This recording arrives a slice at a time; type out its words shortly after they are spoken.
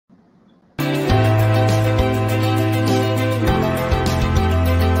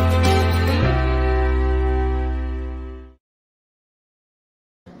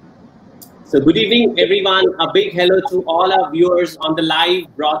So good evening, everyone. A big hello to all our viewers on the live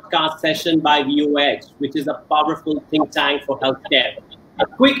broadcast session by BioRx, which is a powerful think tank for healthcare. A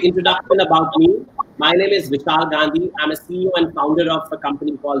quick introduction about me. My name is Vishal Gandhi. I'm a CEO and founder of a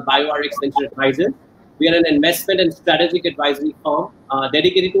company called BioRx Venture Advisors. We are an investment and strategic advisory firm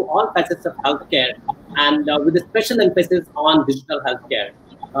dedicated to all facets of healthcare and with a special emphasis on digital healthcare.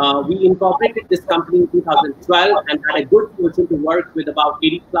 We incorporated this company in 2012 and had a good fortune to work with about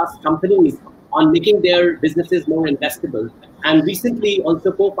 80 plus companies on making their businesses more investable. And recently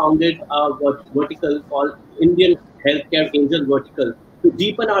also co-founded a vertical called Indian Healthcare Angel Vertical to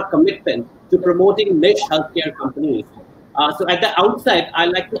deepen our commitment to promoting niche healthcare companies. So at the outset,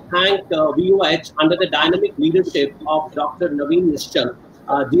 I'd like to thank VOH under the dynamic leadership of Dr. Naveen Nishchal,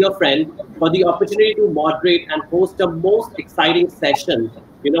 dear friend, for the opportunity to moderate and host a most exciting session,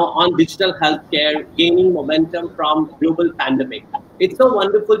 on digital healthcare gaining momentum from global pandemic. It's so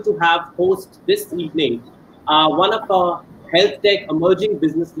wonderful to have host this evening one of our health tech emerging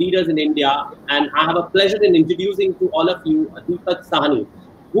business leaders in India, and I have a pleasure in introducing to all of you Deepak Sahni,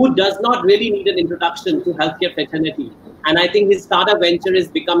 who does not really need an introduction to healthcare fraternity. And I think his startup venture is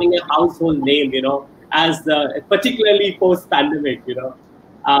becoming a household name, as particularly post-pandemic.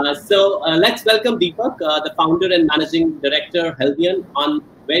 So let's welcome Deepak, the founder and managing director, Healthians, on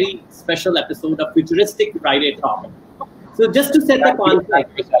very special episode of Futuristic Friday Talk. So just to set the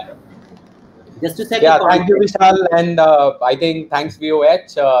context. Thank you, Vishal, and I think thanks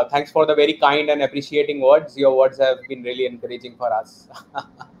VOH. Thanks for the very kind and appreciating words. Your words have been really encouraging for us.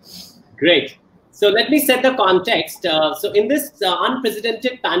 Great. So let me set the context. So in this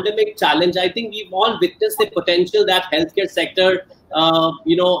unprecedented pandemic challenge, I think we've all witnessed the potential that healthcare sector,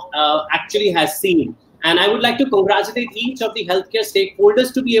 actually has seen. And I would like to congratulate each of the healthcare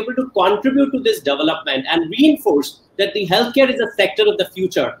stakeholders to be able to contribute to this development and reinforce that the healthcare is a sector of the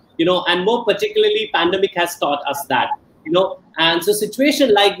future, and more particularly pandemic has taught us that, and so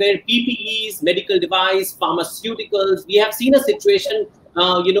situation like where PPEs, medical device, pharmaceuticals, we have seen a situation,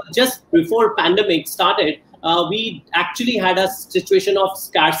 just before pandemic started, we actually had a situation of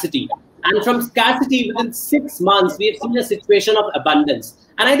scarcity. And from scarcity, within 6 months, we have seen a situation of abundance.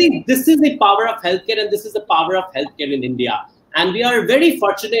 And I think this is the power of healthcare, and this is the power of healthcare in India. And we are very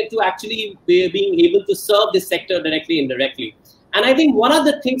fortunate to actually be being able to serve this sector directly, indirectly. And I think one of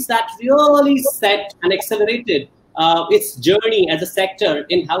the things that really set and accelerated its journey as a sector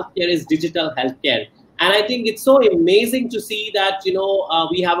in healthcare is digital healthcare. And I think it's so amazing to see that,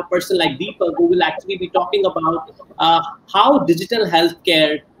 we have a person like Deepak who will actually be talking about how digital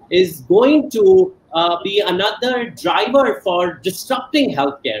healthcare is going to be another driver for disrupting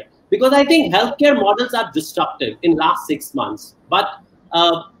healthcare. Because I think healthcare models are disruptive in last 6 months. But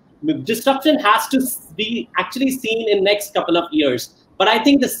disruption has to be actually seen in next couple of years. But I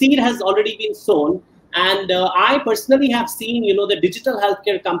think the seed has already been sown. And I personally have seen, the digital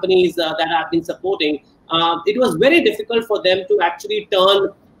healthcare companies that I've been supporting. It was very difficult for them to actually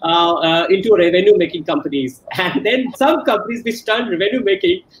turn into revenue-making companies. And then some companies which turned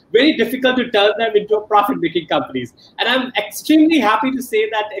revenue-making, very difficult to turn them into profit-making companies. And I'm extremely happy to say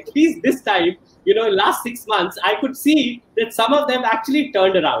that at least this time, in last 6 months, I could see that some of them actually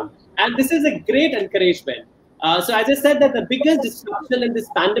turned around. And this is a great encouragement. So as I said, that the biggest disruption in this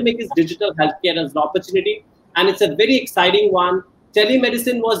pandemic is digital healthcare as an opportunity. And it's a very exciting one.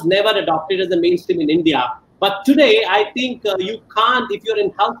 Telemedicine was never adopted as a mainstream in India. But today, I think you can't, if you're in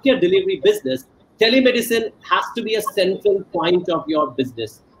healthcare delivery business, telemedicine has to be a central point of your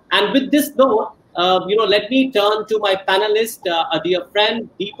business. And with this note, let me turn to my panelist, a dear friend,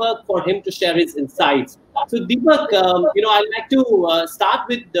 Deepak, for him to share his insights. So Deepak, I'd like to start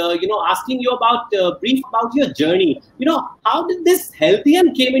with, asking you about brief about your journey. How did this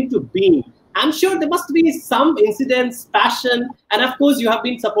Healthian came into being? I'm sure there must be some incidents, passion, and of course you have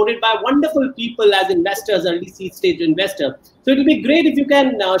been supported by wonderful people as investors, early seed stage investors. So it'll be great if you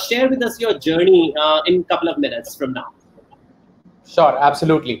can share with us your journey in a couple of minutes from now. Sure,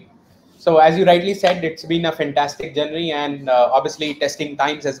 absolutely. So as you rightly said, it's been a fantastic journey and obviously testing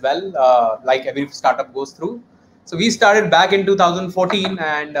times as well, like every startup goes through. So we started back in 2014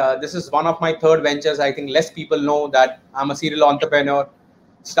 and this is one of my third ventures. I think less people know that I'm a serial entrepreneur.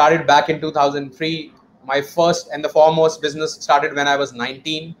 Started back in 2003. My first and the foremost business started when I was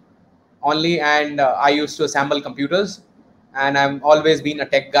 19 only, and I used to assemble computers. And I've always been a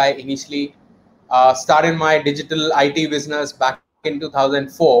tech guy initially. Started my digital IT business back in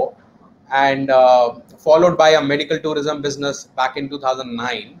 2004, and followed by a medical tourism business back in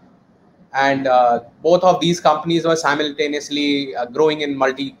 2009. And both of these companies were simultaneously growing in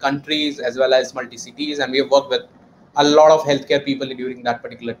multi countries as well as multi cities, and we have worked with a lot of healthcare people during that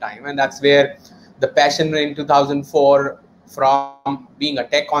particular time. And that's where the passion in 2004 from being a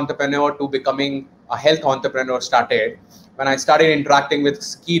tech entrepreneur to becoming a health entrepreneur started. When I started interacting with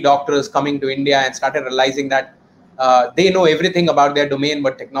key doctors coming to India and started realizing that they know everything about their domain,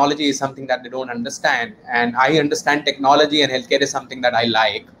 but technology is something that they don't understand. And I understand technology and healthcare is something that I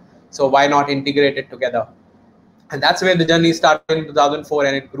like. So why not integrate it together? And that's where the journey started in 2004,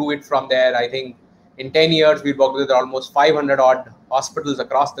 and it grew it from there. I think in 10 years, we worked with almost 500 odd hospitals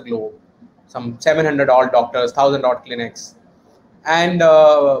across the globe, some 700 odd doctors, 1,000 odd clinics. And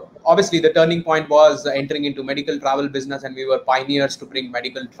obviously, the turning point was entering into medical travel business, and we were pioneers to bring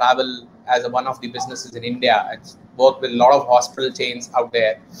medical travel as one of the businesses in India. It's worked with a lot of hospital chains out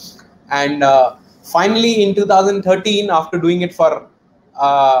there. And finally, in 2013, after doing it for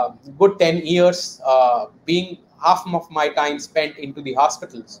good 10 years, being half of my time spent into the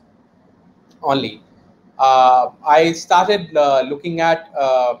hospitals only, I started looking at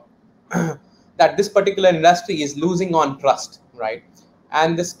that this particular industry is losing on trust, right?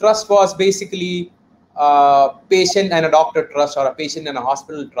 And this trust was basically patient and a doctor trust, or a patient and a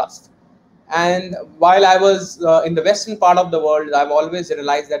hospital trust. And while I was in the Western part of the world, I've always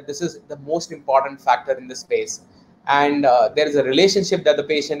realized that this is the most important factor in this space. And there is a relationship that the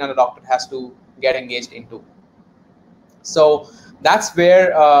patient and the doctor has to get engaged into. So that's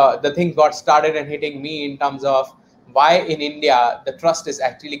where the thing got started and hitting me in terms of why in India the trust is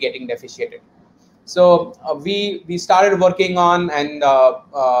actually getting deficiated. So we started working on and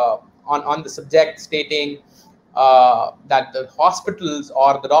on the subject, stating that the hospitals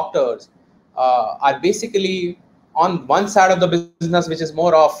or the doctors are basically on one side of the business, which is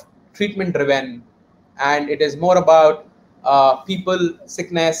more of treatment driven, and it is more about people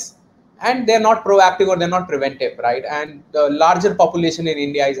sickness, and they're not proactive or they're not preventive, right? And the larger population in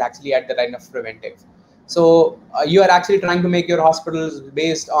India is actually at the line of preventive. So you are actually trying to make your hospitals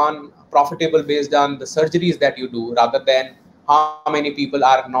based on profitable based on the surgeries that you do, rather than how many people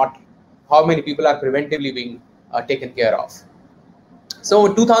are preventively being taken care of. So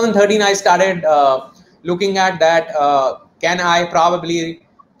in 2013, I started looking at that. Can I probably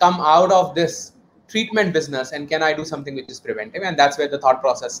come out of this treatment business, and can I do something which is preventive? And that's where the thought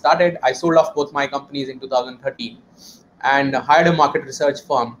process started. I sold off both my companies in 2013 and hired a market research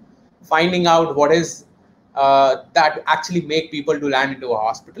firm, finding out what is that actually make people to land into a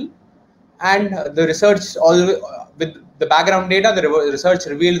hospital. And the research, with the background data, the research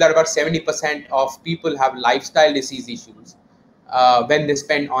revealed that about 70% of people have lifestyle disease issues when they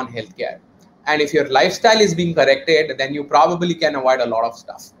spend on healthcare. And if your lifestyle is being corrected, then you probably can avoid a lot of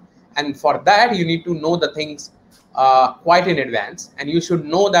stuff. And for that, you need to know the things quite in advance. And you should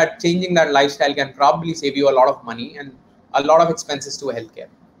know that changing that lifestyle can probably save you a lot of money and a lot of expenses to healthcare.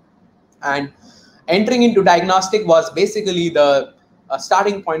 And entering into diagnostic was basically the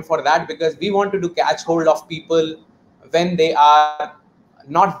starting point for that, because we wanted to catch hold of people when they are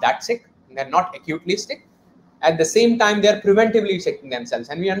not that sick, they're not acutely sick. At the same time, they're preventively checking themselves.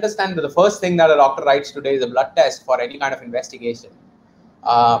 And we understand that the first thing that a doctor writes today is a blood test for any kind of investigation.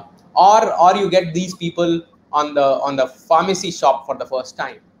 Or you get these people on the pharmacy shop for the first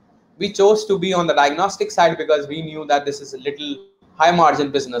time. We chose to be on the diagnostic side because we knew that this is a little high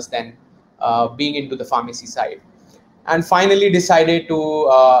margin business than being into the pharmacy side. And finally decided to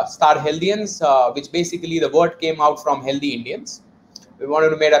start Healthians, which basically the word came out from healthy Indians. We wanted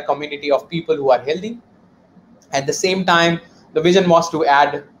to make a community of people who are healthy. At the same time, the vision was to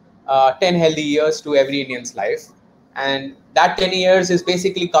add 10 healthy years to every Indian's life. And that 10 years is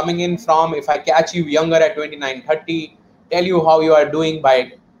basically coming in from, if I catch you younger at 29, 30, tell you how you are doing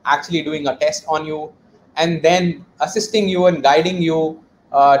by actually doing a test on you, and then assisting you and guiding you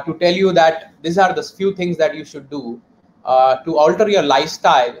to tell you that these are the few things that you should do to alter your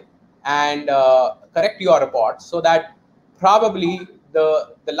lifestyle and correct your reports, so that probably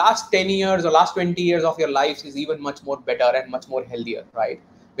the last 10 years or last 20 years of your life is even much more better and much more healthier, right?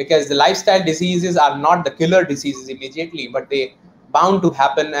 Because the lifestyle diseases are not the killer diseases immediately, but they bound to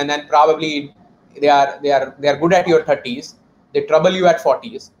happen, and then probably they are good at your 30s, they trouble you at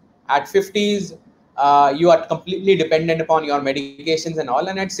 40s, at 50s you are completely dependent upon your medications and all,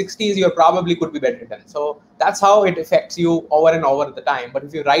 and at 60s you probably could be bedridden. So that's how it affects you over and over the time. But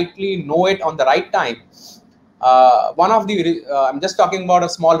if you rightly know it on the right time, one of the I'm just talking about a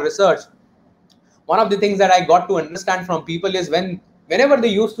small research. One of the things that I got to understand from people is whenever they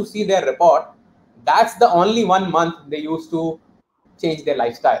used to see their report, that's the only 1 month they used to change their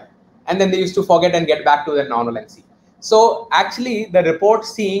lifestyle, and then they used to forget and get back to their normalcy. So actually the report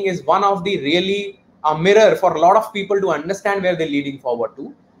seeing is one of the really a mirror for a lot of people to understand where they're leading forward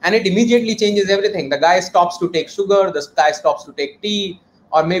to. and it immediately changes everything. The guy stops to take sugar, the guy stops to take tea,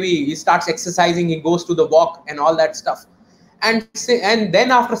 or maybe he starts exercising, he goes to the walk and all that stuff. And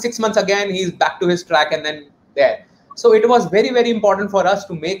then after 6 months again, he's back to his track and then there. So it was very, very important for us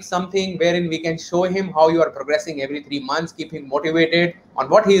to make something wherein we can show him how you are progressing every 3 months, keep him motivated on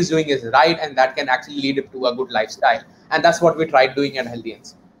what he is doing is right, and that can actually lead him to a good lifestyle. And that's what we tried doing at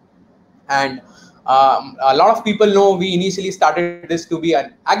Healthians. And a lot of people know we initially started this to be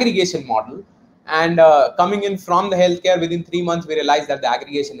an aggregation model. And coming in from the healthcare, within 3 months, we realized that the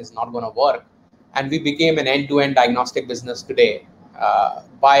aggregation is not going to work. And we became an end-to-end diagnostic business today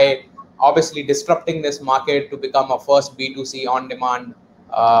by obviously disrupting this market to become a first B2C on-demand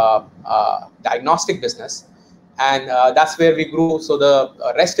diagnostic business. And that's where we grew. So the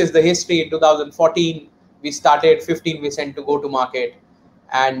rest is the history. In 2014, we started, 15 we sent to go to market.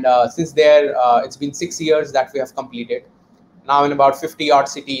 And since there, it's been 6 years that we have completed. Now in about 50 odd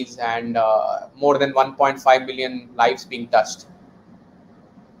cities and more than 1.5 million lives being touched.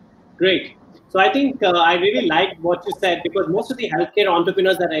 Great. So I think I really like what you said, because most of the healthcare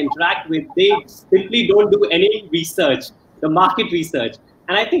entrepreneurs that I interact with, they simply don't do any research, the market research.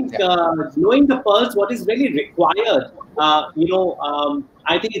 And I think knowing the pulse, what is really required,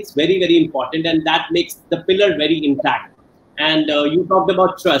 I think it's very, very important, and that makes the pillar very intact. And you talked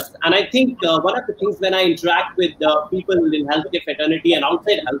about trust. And I think one of the things when I interact with people in healthcare fraternity and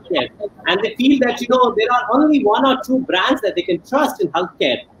outside healthcare, and they feel that, there are only 1 or 2 brands that they can trust in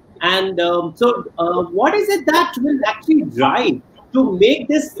healthcare. And so what is it that will actually drive to make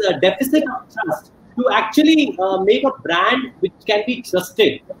this deficit of trust, to actually make a brand which can be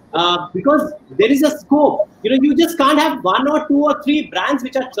trusted? Because there is a scope. You just can't have 1 or 2 or 3 brands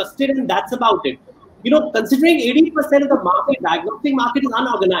which are trusted and that's about it. Considering 80% of the market, diagnostic market, is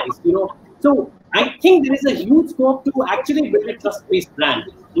unorganized, so I think there is a huge scope to actually build a trust-based brand.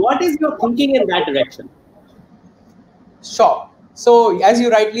 What is your thinking in that direction? Sure. So as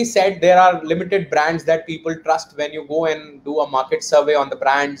you rightly said, there are limited brands that people trust. When you go and do a market survey on the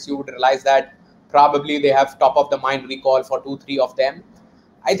brands, you would realize that probably they have top of the mind recall for 2-3 of them.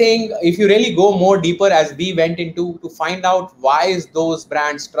 I think if you really go more deeper, as we went into, to find out why is those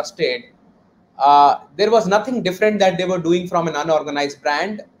brands trusted, there was nothing different that they were doing from an unorganized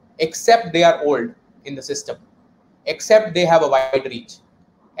brand, except they are old in the system, except they have a wide reach,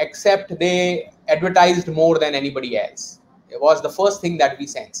 except they advertised more than anybody else. It was the first thing that we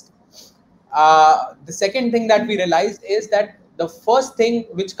sensed. The second thing that we realized is that the first thing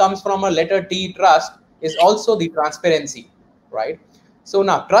which comes from a letter T, trust, is also the transparency, right? So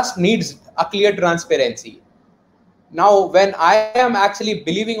now trust needs a clear transparency. Now, when I am actually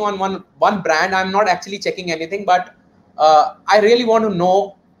believing on one brand, I'm not actually checking anything, but I really want to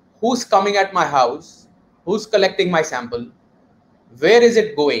know who's coming at my house, who's collecting my sample, where is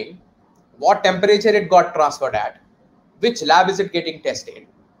it going, what temperature it got transferred at, which lab is it getting tested,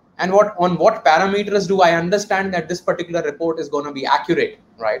 and on what parameters do I understand that this particular report is going to be accurate,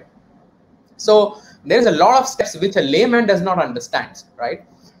 right? So there's a lot of steps which a layman does not understand, right?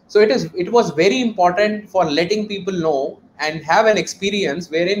 So it was very important for letting people know and have an experience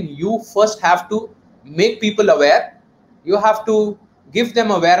wherein you first have to make people aware. You have to give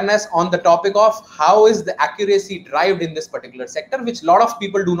them awareness on the topic of how is the accuracy derived in this particular sector, which a lot of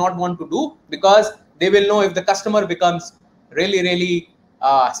people do not want to do, because they will know if the customer becomes really, really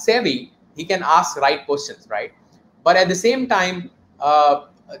savvy, he can ask right questions, right? But at the same time,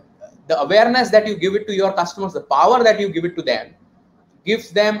 the awareness that you give it to your customers, the power that you give it to them,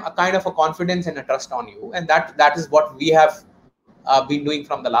 gives them a kind of a confidence and a trust on you. And that is what we have been doing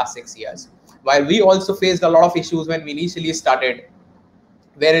from the last 6 years. While we also faced a lot of issues when we initially started,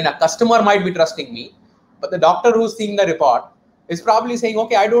 wherein a customer might be trusting me, but the doctor who's seeing the report is probably saying,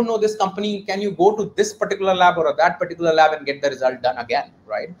 okay, I don't know this company, can you go to this particular lab or that particular lab and get the result done again,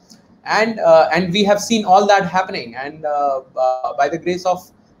 right? And we have seen all that happening. And by the grace of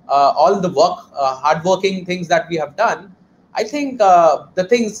all the work, hardworking things that we have done, I think the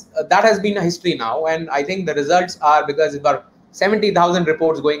things that has been a history now. And I think the results are because there are 70,000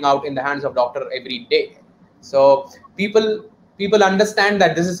 reports going out in the hands of doctor every day. So people understand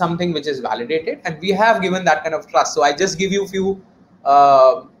that this is something which is validated, and we have given that kind of trust. So I just give you few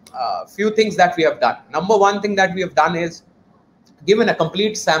things that we have done. Number one thing that we have done is given a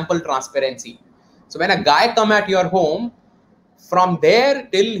complete sample transparency. So when a guy come at your home, from there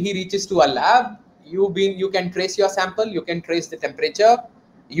till he reaches to a lab, you can trace your sample, you can trace the temperature,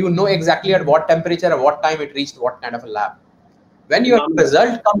 you know exactly at what temperature or what time it reached what kind of a lab. When your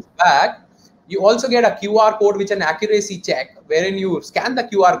result comes back, you also get a QR code, which is an accuracy check, wherein you scan the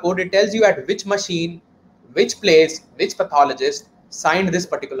QR code, it tells you at which machine, which place, which pathologist, signed this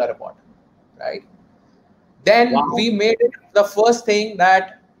particular report, right? Then Wow. we made it the first thing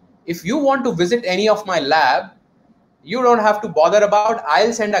that if you want to visit any of my lab, you don't have to bother about,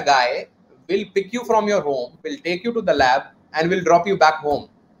 I'll send a guy, will pick you from your home, will take you to the lab and will drop you back home.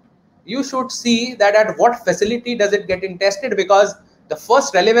 You should see that at what facility does it getting tested, because the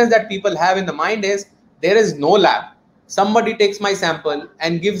first relevance that people have in the mind is there is no lab. Somebody takes my sample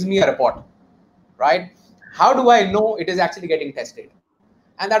and gives me a report, right? How do I know it is actually getting tested?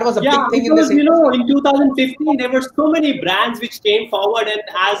 And that was a big Yeah, thing in this because industry. in 2015 there were so many brands which came forward, and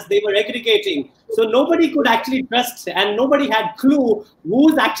as they were aggregating, so nobody could actually trust, and nobody had clue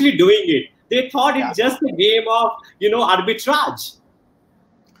who's actually doing it. They thought Yeah. it's just a game of arbitrage.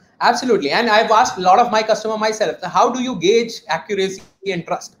 Absolutely. And I've asked a lot of my customer myself, how do you gauge accuracy and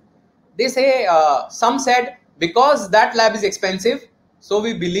trust? They say, some said, because that lab is expensive, so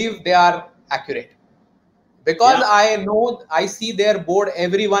we believe they are accurate. Because Yeah. I know, I see their board,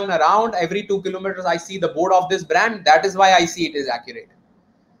 everyone around every 2 kilometers, I see the board of this brand. That is why I see it is accurate.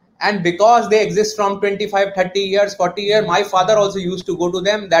 And because they exist from 25, 30 years, 40 years, my father also used to go to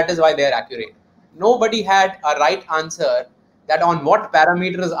them. That is why they are accurate. Nobody had a right answer that on what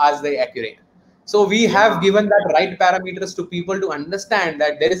parameters are they accurate. So we have Yeah. given that right parameters to people to understand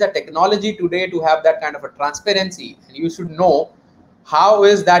that there is a technology today to have that kind of a transparency. And you should know how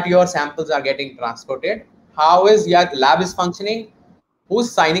is that your samples are getting transported, how is your lab is functioning,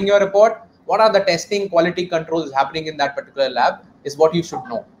 who's signing your report, what are the testing quality controls happening in that particular lab is what you should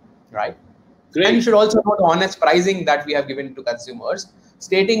know, right? And you Great. should also know the honest pricing that we have given to consumers,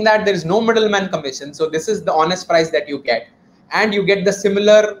 stating that there is no middleman commission. So this is the honest price that you get, and you get the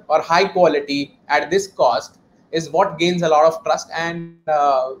similar or high quality at this cost is what gains a lot of trust. And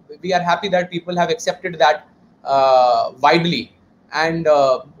we are happy that people have accepted that widely. And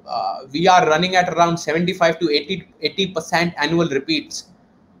we are running at around 75 to 80% annual repeats,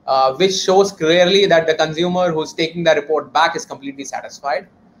 which shows clearly that the consumer who's taking the report back is completely satisfied,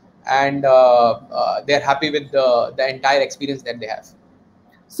 and they're happy with the entire experience that they have.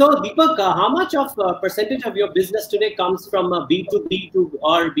 So, Deepak, how much of percentage of your business today comes from B2B to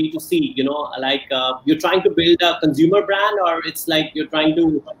or B2C? Like you're trying to build a consumer brand, or it's like you're trying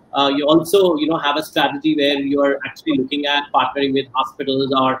to you also have a strategy where you're actually looking at partnering with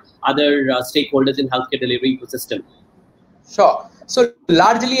hospitals or other stakeholders in healthcare delivery ecosystem. Sure. So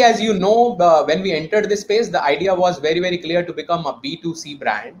largely, as you know, when we entered this space, the idea was very, very clear to become a B2C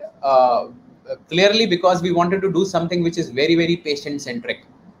brand. Clearly, because we wanted to do something which is very, very patient centric,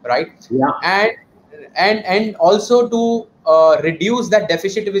 right? Yeah. And also to reduce that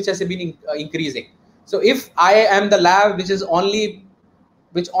deficit which has been increasing. So if I am the lab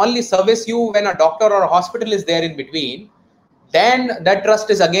which only service you when a doctor or a hospital is there in between, then that trust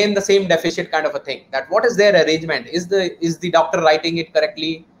is again the same deficit kind of a thing. That what is their arrangement? Is the doctor writing it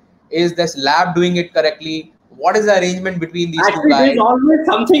correctly? Is this lab doing it correctly? What is the arrangement between these two Actually, guys? there's always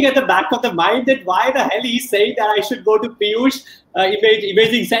something at the back of the mind that why the hell he's saying that I should go to Piyush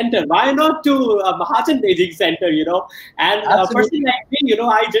Imaging Center? Why not to Mahajan Imaging Center? And a person Absolutely. like me,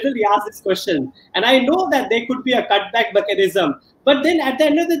 I generally ask this question, and I know that there could be a cutback mechanism. But then at the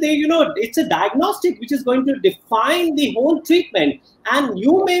end of the day, it's a diagnostic which is going to define the whole treatment. And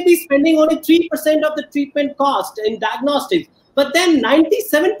you may be spending only 3% of the treatment cost in diagnostics, but then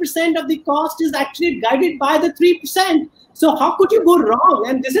 97% of the cost is actually guided by the 3%. So how could you go wrong?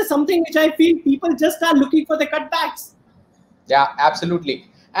 And this is something which I feel people just are looking for the cutbacks. Yeah, absolutely.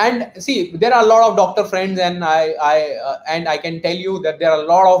 And see, there are a lot of doctor friends, and I can tell you that there are a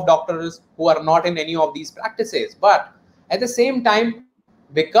lot of doctors who are not in any of these practices. But at the same time,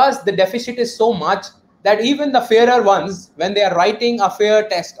 because the deficit is so much that even the fairer ones, when they are writing a fair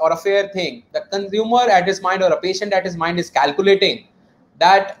test or a fair thing, the consumer at his mind or a patient at his mind is calculating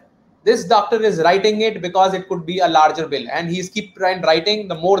that this doctor is writing it because it could be a larger bill, and he's keep trying writing.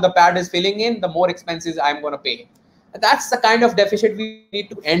 The more the pad is filling in, the more expenses I'm going to pay. That's the kind of deficit we need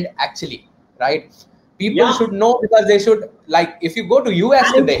to end actually, right? People Yeah. should know, because they should, like, if you go to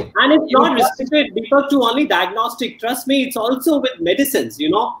US today, And it's you not just restricted because to only diagnostic. Trust me, it's also with medicines,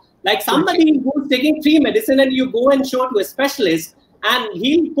 Like absolutely. somebody who's taking 3 medicine and you go and show to a specialist and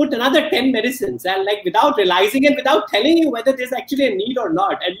he'll put another 10 medicines and like without realizing it, without telling you whether there's actually a need or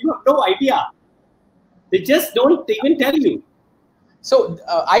not. And you have no idea. They just don't even tell you. So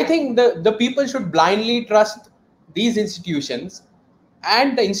I think the people should blindly trust these institutions,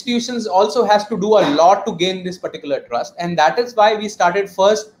 and the institutions also has to do a lot to gain this particular trust. And that is why we started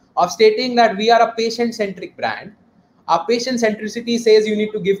first of stating that we are a patient centric brand. Our patient centricity says you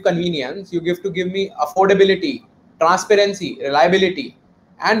need to give convenience, you give to give me affordability, transparency, reliability,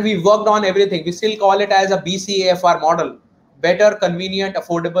 and we worked on everything. We still call it as a BCAFR model, better, convenient,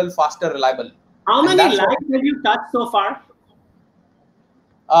 affordable, faster, reliable. How many lives have you touched so far?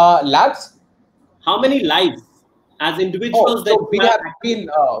 Labs? How many lives as individuals that we have been,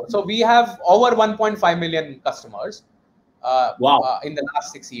 so we have over 1.5 million customers wow. In the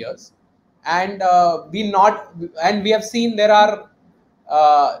last 6 years. And we have seen there are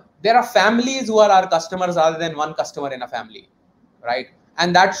families who are our customers rather than one customer in a family, right?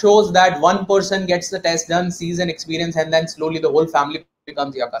 And that shows that one person gets the test done, sees an experience, and then slowly the whole family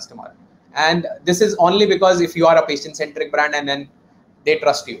becomes your customer. And this is only because if you are a patient-centric brand, and then they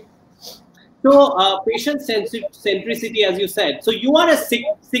trust you. So patient centricity, as you said. So you are a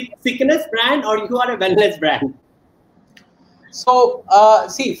sickness brand, or you are a wellness brand? So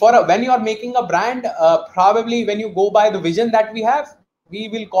see, when you are making a brand, probably when you go by the vision that we have, we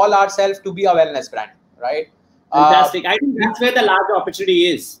will call ourselves to be a wellness brand, right? Fantastic. I think that's where the large opportunity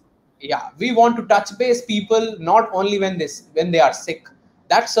is. Yeah, we want to touch base people not only when they are sick.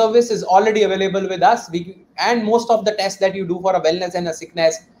 That service is already available with us. And most of the tests that you do for a wellness and a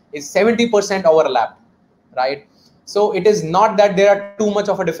sickness is 70% overlap, right? So it is not that there are too much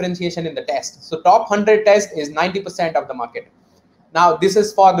of a differentiation in the test. So top 100 test is 90% of the market. Now this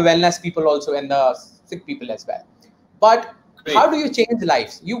is for the wellness people also and the sick people as well. But great. How do you change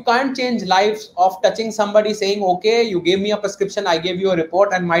lives? You can't change lives of touching somebody saying, okay, you gave me a prescription, I gave you a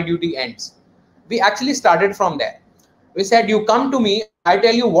report, and my duty ends. We actually started from there. We said, you come to me, I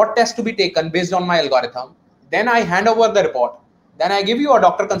tell you what test to be taken based on my algorithm. Then I hand over the report. Then I give you a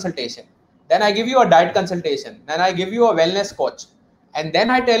doctor consultation. Then I give you a diet consultation. Then I give you a wellness coach. And then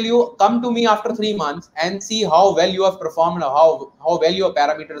I tell you, come to me after 3 months and see how well you have performed, or how well your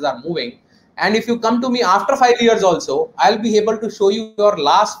parameters are moving. And if you come to me after 5 years also, I'll be able to show you your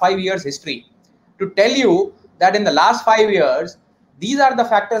last 5 years history to tell you that in the last 5 years, these are the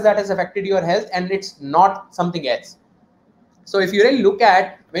factors that has affected your health, and it's not something else. So if you really look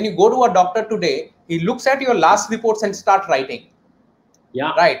at, when you go to a doctor today, he looks at your last reports and start writing.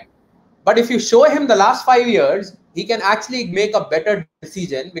 Yeah. Right. But if you show him the last 5 years, he can actually make a better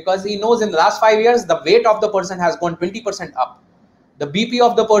decision, because he knows in the last 5 years, the weight of the person has gone 20% up. The BP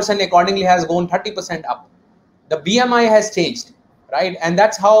of the person accordingly has gone 30% up. The BMI has changed, right? And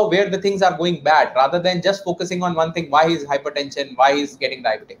that's where the things are going bad, rather than just focusing on one thing, why is hypertension, why is getting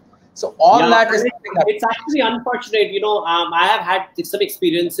diabetic. So all that is it's actually unfortunate. I have had some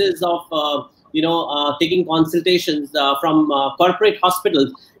experiences of taking consultations from corporate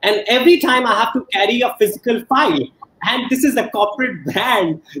hospitals, and every time I have to carry a physical file, and this is a corporate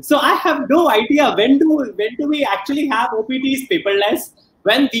brand, so I have no idea when do we actually have OPDs paperless,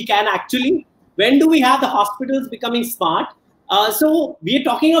 when do we have the hospitals becoming smart. So we are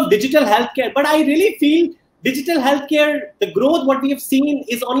talking of digital healthcare, but I really feel digital healthcare, the growth what we have seen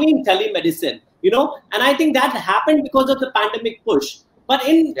is only in telemedicine, and I think that happened because of the pandemic push. But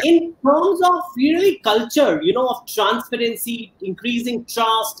in terms of really culture, of transparency, increasing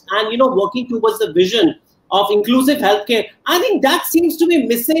trust, and working towards the vision of inclusive healthcare, I think that seems to be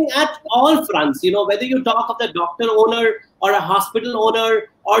missing at all fronts. Whether you talk of the doctor owner or a hospital owner,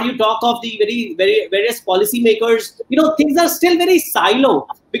 or you talk of the very various policymakers, things are still very silo.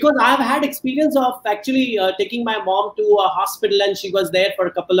 Because I've had experience of actually taking my mom to a hospital, and she was there for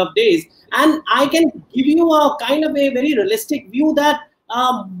a couple of days, and I can give you a kind of a very realistic view that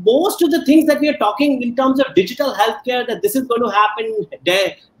most of the things that we are talking in terms of digital healthcare, that this is going to happen,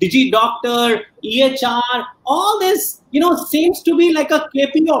 DigiDoctor, EHR, all this, seems to be like a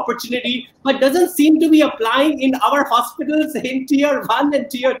KP opportunity, but doesn't seem to be applying in our hospitals in tier 1 and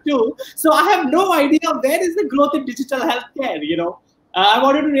tier 2. So I have no idea where is the growth in digital healthcare, I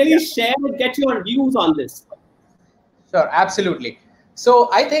wanted to really share and get your views on this. Sure, absolutely. So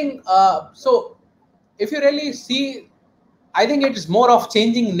I think, if you really see, I think it is more of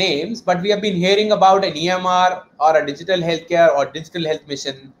changing names, but we have been hearing about an EMR or a digital healthcare or digital health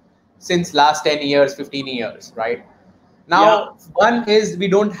mission since last 10 years, 15 years, right? Now, one is we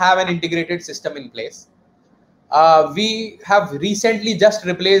don't have an integrated system in place. We have recently just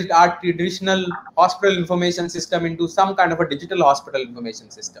replaced our traditional hospital information system into some kind of a digital hospital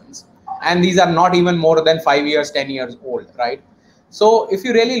information systems. And these are not even more than 5 years, 10 years old, right? So if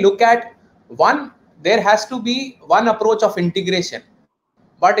you really look at there has to be one approach of integration.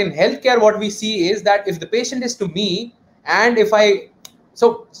 But in healthcare, what we see is that if the patient is to me, and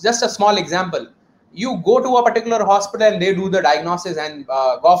so just a small example, you go to a particular hospital and they do the diagnosis, and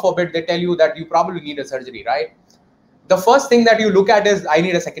God forbid, they tell you that you probably need a surgery, right? The first thing that you look at is, I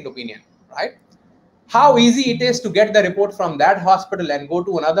need a second opinion, right? How easy it is to get the report from that hospital and go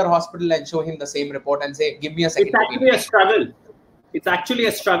to another hospital and show him the same report and say, give me a second opinion. It's actually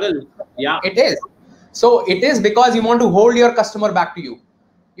a struggle. Yeah, it is. So it is because you want to hold your customer back to you.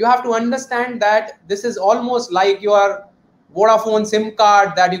 You have to understand that this is almost like your Vodafone SIM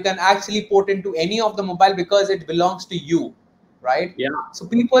card that you can actually port into any of the mobile because it belongs to you, right? Yeah. So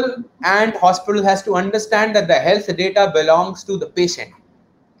people and hospital has to understand that the health data belongs to the patient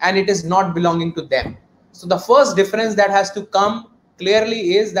and it is not belonging to them. So the first difference that has to come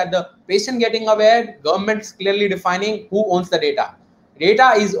clearly is that the patient getting aware, government's clearly defining who owns the data.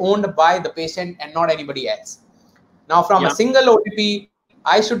 Data is owned by the patient and not anybody else. Now, from a Yeah. single OTP,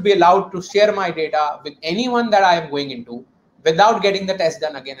 I should be allowed to share my data with anyone that I am going into without getting the test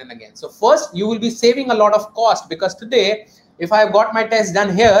done again and again. So first, you will be saving a lot of cost, because today, if I have got my test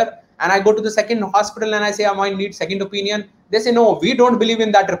done here and I go to the second hospital and I say I might need second opinion, they say, no, we don't believe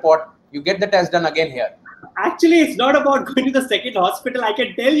in that report. You get the test done again here. Actually, it's not about going to the second hospital. I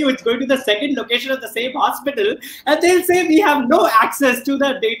can tell you it's going to the second location of the same hospital, and they'll say we have no access to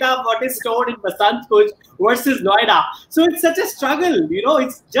the data what is stored in Basant Kuj versus Noida. So it's such a struggle.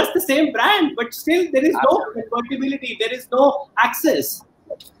 It's just the same brand, but still there is no convertibility. There is no access.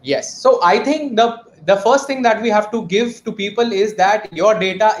 Yes. So I think the first thing that we have to give to people is that your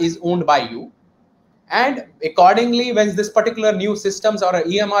data is owned by you. And accordingly, when this particular new systems or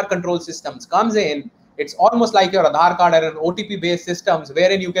EMR control systems comes in, it's almost like your Aadhaar card or an OTP based systems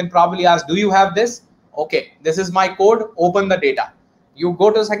wherein you can probably ask, do you have this? Okay, this is my code, open the data. You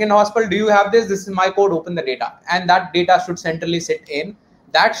go to second hospital, do you have this? This is my code, open the data. And that data should centrally sit in.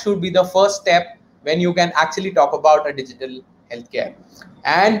 That should be the first step when you can actually talk about a digital healthcare.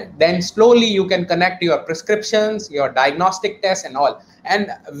 And then slowly you can connect your prescriptions, your diagnostic tests and all.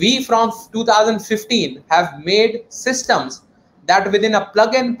 And we from 2015 have made systems that within a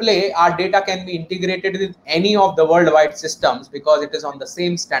plug and play, our data can be integrated with any of the worldwide systems, because it is on the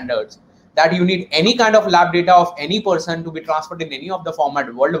same standards that you need any kind of lab data of any person to be transferred in any of the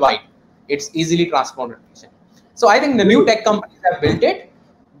format worldwide. It's easily transferred. So I think the new tech companies have built it.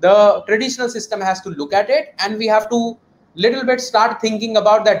 The traditional system has to look at it, and we have to little bit start thinking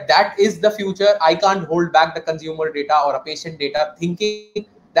about that is the future. I can't hold back the consumer data or a patient data thinking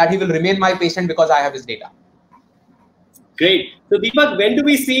that he will remain my patient because I have his data. Great. So Deepak, when do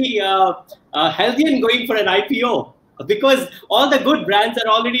we see Healthian going for an IPO? Because all the good brands are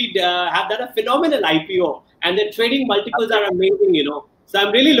already have done a phenomenal IPO, and their trading multiples are amazing, So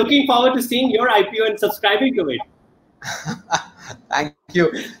I'm really looking forward to seeing your IPO and subscribing to it. Thank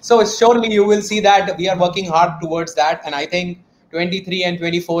you. So surely you will see that we are working hard towards that, and I think 23 and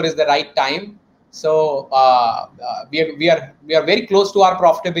 24 is the right time. So we are very close to our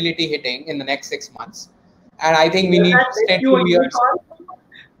profitability hitting in the next 6 months, and I think we need to stay 2 years.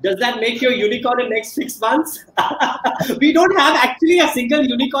 Does that make you a unicorn in next 6 months? We don't have actually a single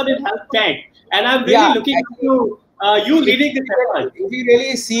unicorn in health tech, and I'm really looking to you leading this effort. If you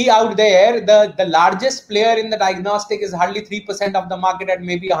really see out there, the largest player in the diagnostic is hardly 3% of the market at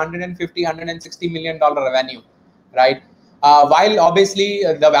maybe $150, $160 million revenue, right? While obviously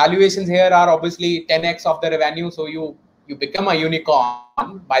the valuations here are obviously 10x of the revenue, so you become a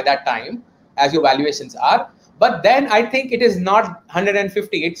unicorn by that time as your valuations are. But then I think it is not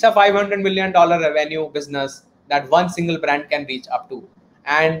 150; it's a $500 million revenue business that one single brand can reach up to.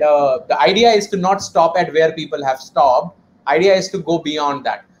 And the idea is to not stop at where people have stopped. Idea is to go beyond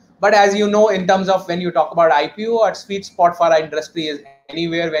that. But as you know, in terms of when you talk about IPO, our sweet spot for our industry is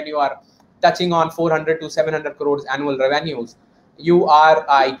anywhere when you are touching on 400 to 700 crores annual revenues, you are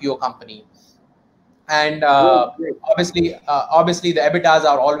an IPO company. And obviously the EBITDAs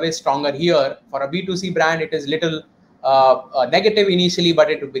are always stronger here. For a B2C brand, it is little negative initially,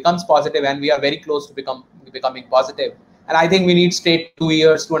 but it becomes positive, and we are very close to becoming positive. And I think we need stay 2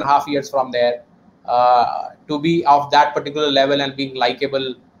 years, 2.5 years from there to be of that particular level and being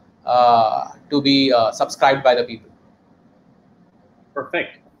likable to be subscribed by the people.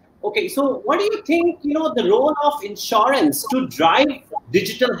 Perfect. Okay, so what do you think, the role of insurance to drive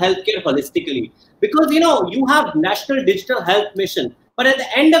digital healthcare holistically? Because, you have National Digital Health Mission, but at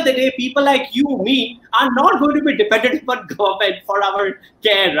the end of the day, people like you, me, are not going to be dependent upon government for our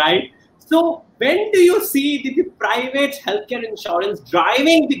care, right? So when do you see the private healthcare insurance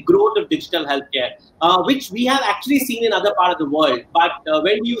driving the growth of digital healthcare, which we have actually seen in other parts of the world? But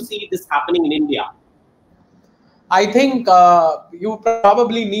when do you see this happening in India? I think you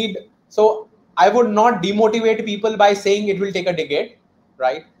probably need, so I would not demotivate people by saying it will take a decade,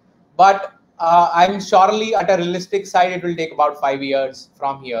 right? But I'm surely at a realistic side, it will take about 5 years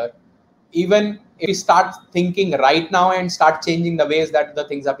from here. Even if we start thinking right now and start changing the ways that the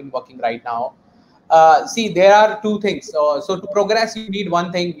things have been working right now. See, there are two things. So to progress, you need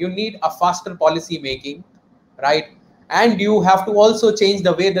one thing, you need a faster policy making, right? and you have to also change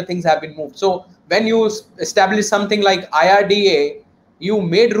the way the things have been moved. So when you establish something like IRDA, you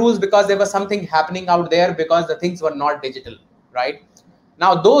made rules because there was something happening out there because the things were not digital, right?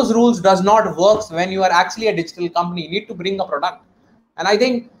 Now those rules does not work when you are actually a digital company. You need to bring a product. And I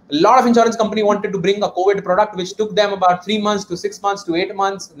think a lot of insurance company wanted to bring a COVID product, which took them about 3 months to 6 months to 8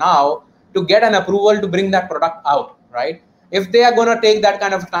 months now to get an approval to bring that product out, right? If they are going to take that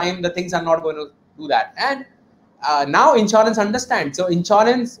kind of time, the things are not going to do that. And now insurance understands. So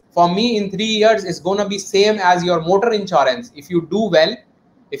insurance for me in 3 years is going to be same as your motor insurance. If you do well,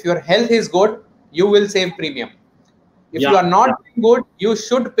 if your health is good, you will save premium. If you are not good, you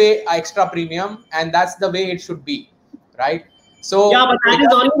should pay extra premium, and that's the way it should be, right? So yeah, but that is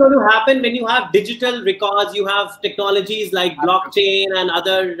only going to happen when you have digital records, you have technologies like blockchain and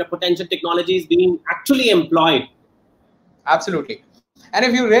other potential technologies being actually employed. Absolutely. And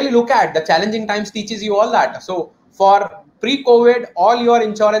if you really look at the challenging times teaches you all that. So for pre-COVID, all your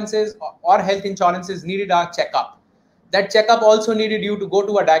insurances or health insurances needed a checkup. That checkup also needed you to go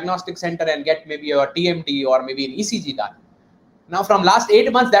to a diagnostic center and get maybe a TMT or maybe an ECG done. Now, from last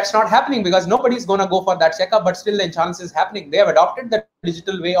 8 months, that's not happening because nobody's going to go for that checkup, but still the insurance is happening. They have adopted the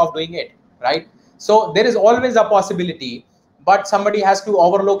digital way of doing it, right? So there is always a possibility, but somebody has to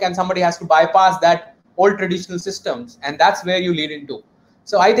overlook and somebody has to bypass that old traditional systems. And that's where you lead into.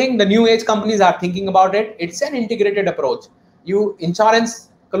 So I think the new age companies are thinking about it. It's an integrated approach. Insurance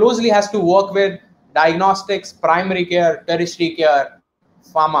closely has to work with diagnostics, primary care, tertiary care,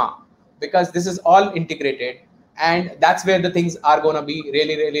 pharma, because this is all integrated. And that's where the things are going to be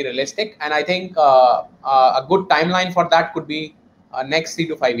really, really realistic. And I think a good timeline for that could be next 3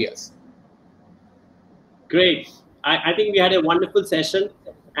 to 5 years. Great. I think we had a wonderful session.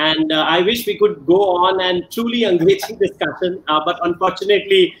 And I wish we could go on and truly engaging discussion. But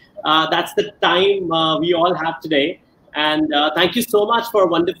unfortunately, that's the time we all have today. And thank you so much for a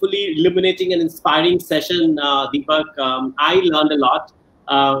wonderfully illuminating and inspiring session, Deepak. I learned a lot.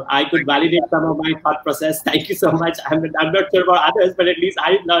 I could validate some of my thought process. Thank you so much. I'm not sure about others, but at least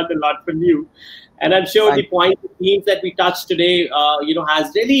I learned a lot from you. And I'm sure the points, the themes that we touched today,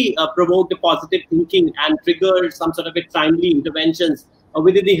 has really provoked a positive thinking and triggered some sort of a timely interventions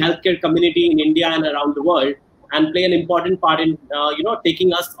within the healthcare community in India and around the world, and play an important part in,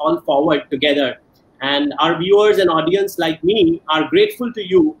 taking us all forward together. And our viewers and audience like me are grateful to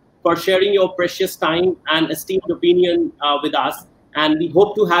you for sharing your precious time and esteemed opinion with us. And we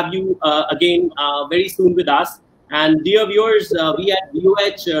hope to have you again very soon with us. And dear viewers, we at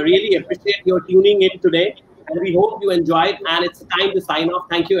VOH really appreciate your tuning in today. And we hope you enjoyed. And it's time to sign off.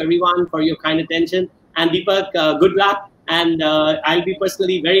 Thank you, everyone, for your kind attention. And Deepak, good luck. And I'll be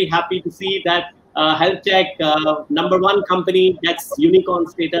personally very happy to see that health tech #1 company gets unicorn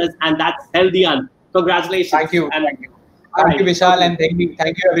status, and that's Healthians. Congratulations. Thank you. And, thank you, Vishal, and thank you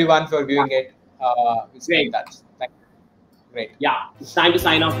everyone for viewing it. It's great. Thank you. Great. Yeah, it's time to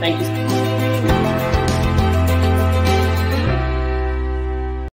sign off. Thank you.